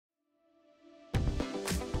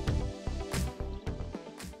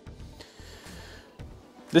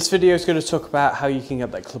This video is going to talk about how you can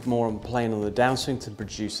get that club more on plane on the downswing to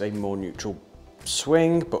produce a more neutral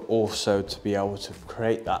swing, but also to be able to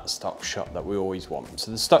create that stock shot that we always want. So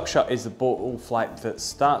the stock shot is the ball flight that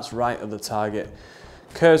starts right at the target,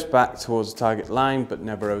 curves back towards the target line, but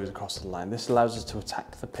never goes across the line. This allows us to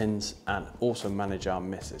attack the pins and also manage our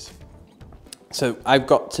misses. So I've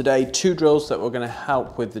got today 2 drills that we're going to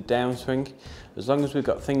help with the downswing. As long as we've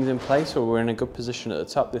got things in place or we're in a good position at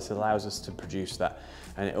the top, this allows us to produce that.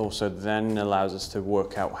 And it also then allows us to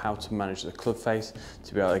work out how to manage the club face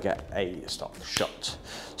to be able to get a stock shot.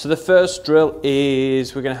 So the first drill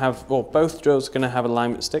is we're going to have, well, both drills are going to have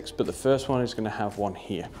alignment sticks, but the first one is going to have one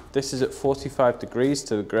here. This is at 45 degrees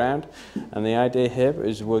to the ground, and the idea here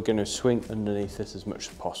is we're going to swing underneath this as much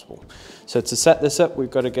as possible. So to set this up,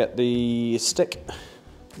 we've got to get the stick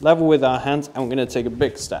level with our hands, and we're going to take a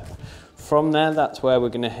big step. From there, that's where we're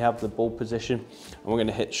going to have the ball position, and we're going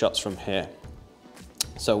to hit shots from here.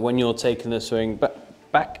 So when you're taking the swing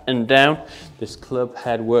back and down, this club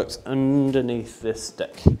head works underneath this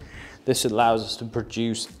stick. This allows us to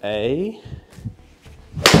produce a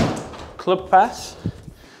club pass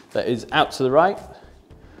that is out to the right.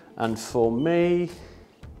 And for me,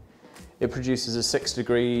 it produces a 6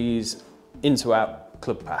 degrees into out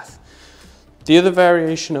club path. The other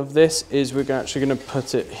variation of this is we're actually going to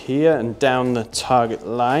put it here and down the target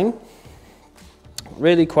line,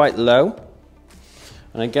 really quite low.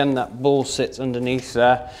 And again, that ball sits underneath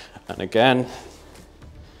there. And again,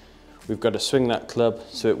 we've got to swing that club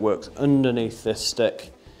so it works underneath this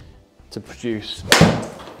stick to produce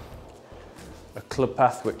a club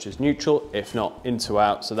path which is neutral, if not into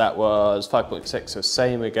out. So that was 5.6, so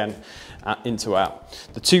same again, into out.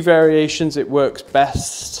 The 2 variations, it works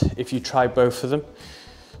best if you try both of them.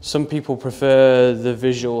 Some people prefer the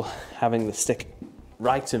visual having the stick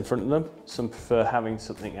right in front of them. Some prefer having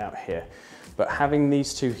something out here. But having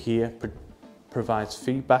these 2 here provides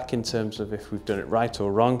feedback in terms of if we've done it right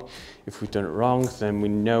or wrong. If we've done it wrong, then we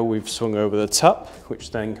know we've swung over the top,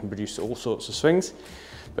 which then can produce all sorts of swings.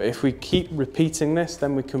 But if we keep repeating this,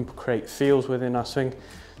 then we can create feels within our swing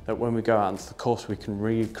that when we go out into the course, we can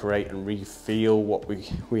recreate and re-feel what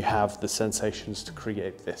we have, the sensations to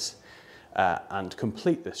create this and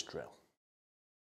complete this drill.